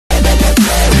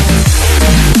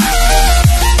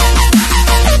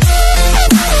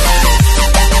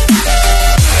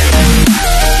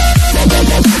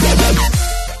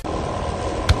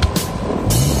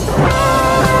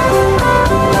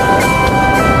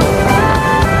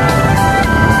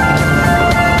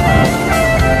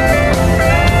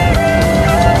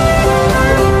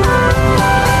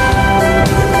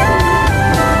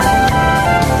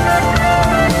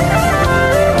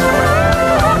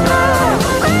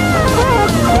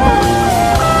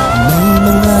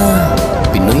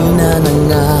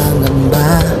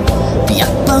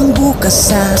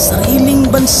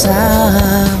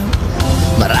pag-asa.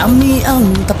 Marami ang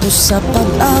tapos sa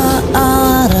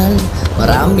pag-aaral,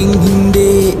 maraming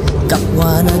hindi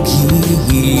kapwa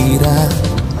naghihirap.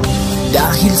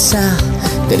 Dahil sa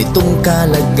ganitong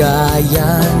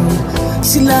kalagayan,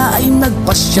 sila ay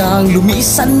nagpasyang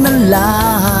lumisan na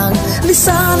lang.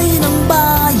 Lisanin ang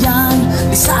bayan,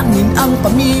 lisanin ang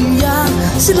pamilya.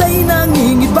 Sila'y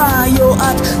nangingibayo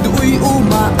at do'y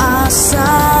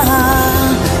umaasa.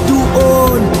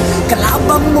 Doon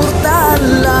kalabang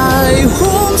mortal ay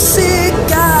humsik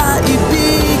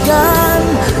kaibigan.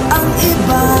 Ang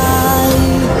iba'y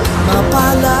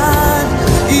mapalad,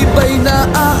 iba'y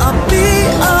naaapi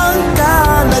ang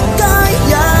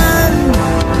kalagayan.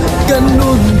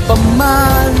 Ganun pa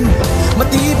man,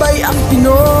 matibay ang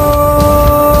Pinoy.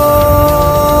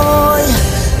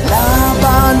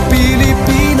 Laban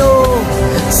Pilipino,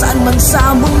 saan man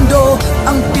sa mundo,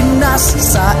 ang Pinas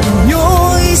sa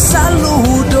inyo'y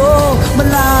saludo.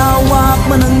 Malawak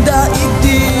man ang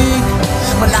daigdig,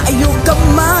 malayo ka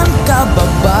man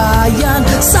kababayan,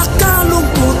 sa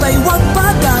kalungkot ay huwag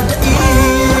padadaig.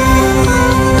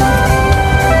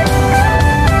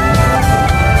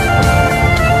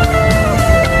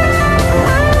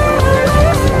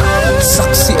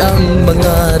 Saksi ang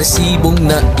mga resibong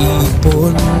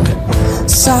naipon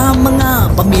sa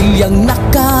mga pamilyang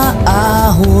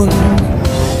nakaahon.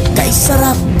 Kay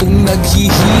sarap kung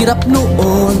naghihirap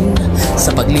noon,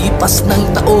 sa paglipas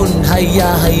ng taon,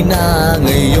 hayahay na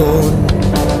ngayon.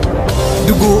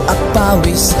 Dugo at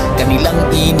pawis kanilang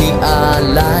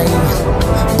inialay,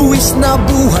 buwis na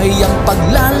buhay ang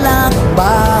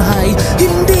paglalakbay.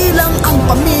 Hindi lang ang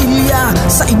pamilya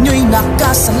sa inyo'y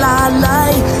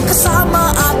nakasalalay,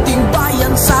 kasama ating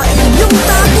bayan sa inyo